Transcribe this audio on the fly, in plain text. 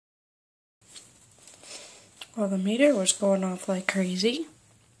Well, the meter was going off like crazy.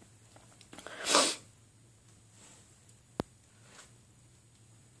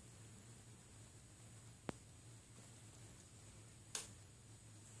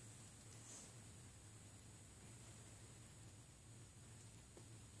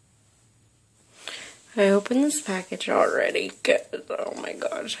 I opened this package already. Oh my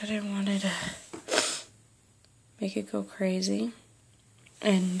gosh, I didn't want it to make it go crazy.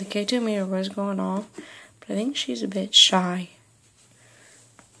 And the K2 meter was going off, but I think she's a bit shy.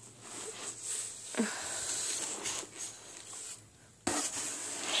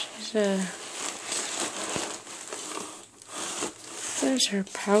 There's her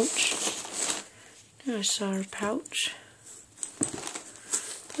pouch. I saw her pouch.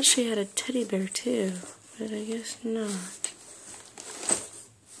 Thought she had a teddy bear too, but I guess not.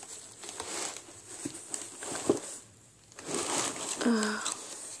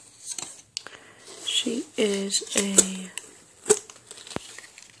 She is a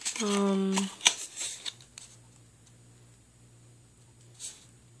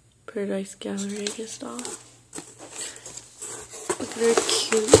Paradise Gallery, I guess, doll. Look at her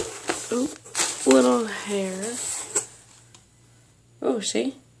cute little hair. Oh,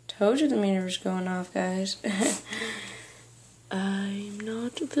 see? Told you the meter was going off, guys. I'm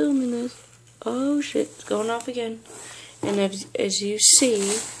not filming this. Oh shit, it's going off again. And as you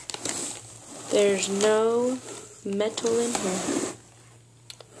see, there's no metal in here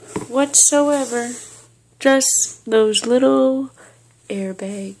whatsoever. Just those little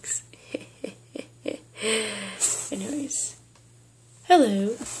airbags. Anyways,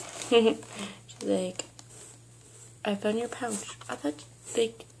 hello. She's like, I found your pouch. I thought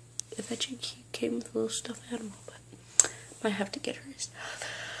you came with a little stuffed animal, but might have to get her a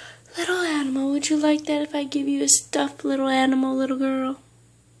little animal. Would you like that if I give you a stuffed little animal, little girl?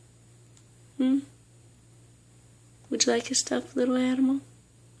 Would you like a stuffed little animal?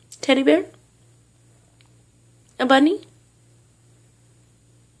 Teddy bear? A bunny?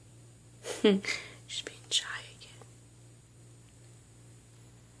 She's being shy again.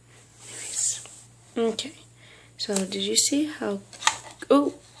 Anyways. Okay. So, did you see how...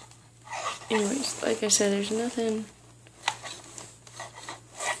 Oh! Anyways, like I said, there's nothing...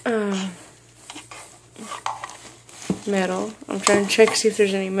 metal. I'm trying to check to see if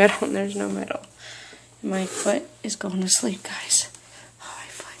there's any metal, and there's no metal. My foot is going to sleep, guys. Oh, my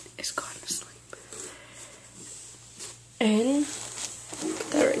foot is going to sleep. And put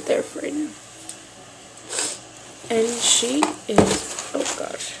that right there for right now. And she is, oh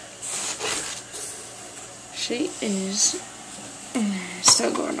gosh. She is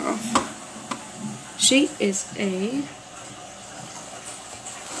still going off. She is a,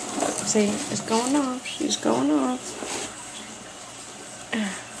 see, it's going off. She's going off.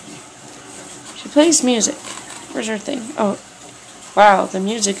 She plays music. Where's her thing? Oh, wow, the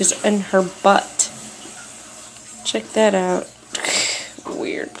music is in her butt. Check that out.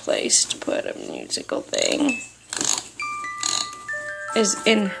 Weird place to put a musical thing. Is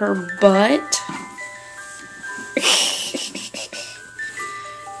in her butt. Weird.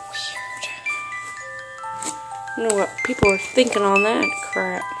 I don't know what people are thinking on that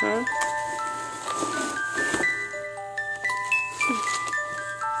crap, huh?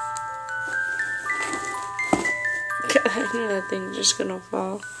 I knew that thing was just gonna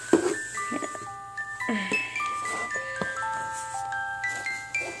fall. Here.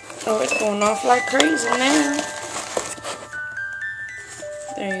 Oh, it's going off like crazy now.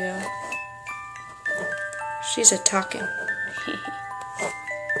 There you go. She's a talking.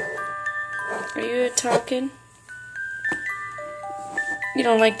 Are you a talking? You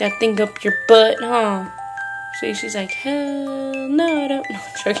don't like that thing up your butt, huh? See, she's like, hell no, I don't. No,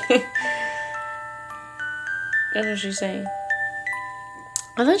 I'm joking. That's what she's saying.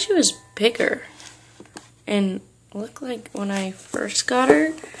 I thought she was bigger. And looked like when I first got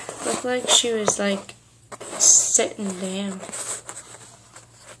her, looked like she was like sitting down.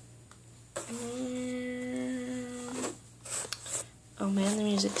 Oh man, the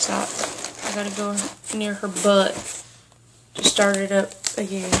music stopped. I gotta go near her butt to start it up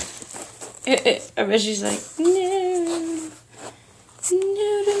again. I bet she's like, no,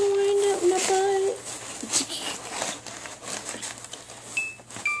 don't wind up my butt.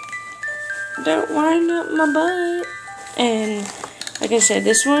 Don't wind up my butt. And like I said,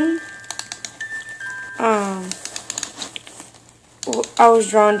 this one, I was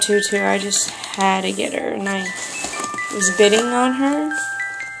drawn to too. I just had to get her, and I was bidding on her,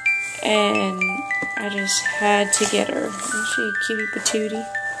 and I just had to get her. Isn't she a cutie patootie?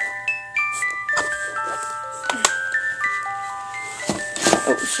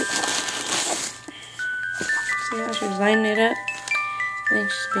 Oh shit. See how she's lining it up? I think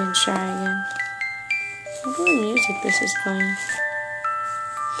she's being shy again. What kind of music this is playing?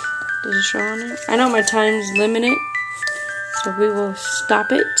 Does it show on it? I know my time's limited, so we will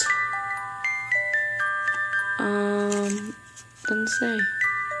stop it. Doesn't say.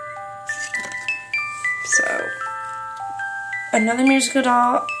 So, another musical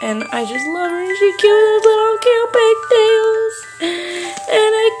doll, and I just love her. She's cute with little cute pigtails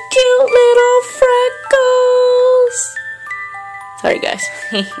and a cute little freckles. Sorry, guys.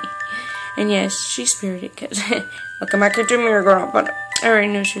 And yes, she's spirited because welcome back to Mirror Girl. But I already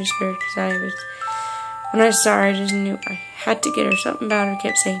knew she was spirited because when I saw her, I just knew I had to get her. Something about her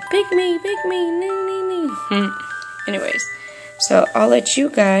kept saying, "Pick me, no." Anyways, so I'll let you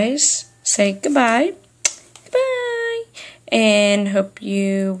guys say goodbye. Goodbye. And hope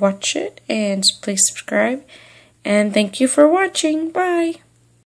you watch it. And please subscribe. And thank you for watching. Bye.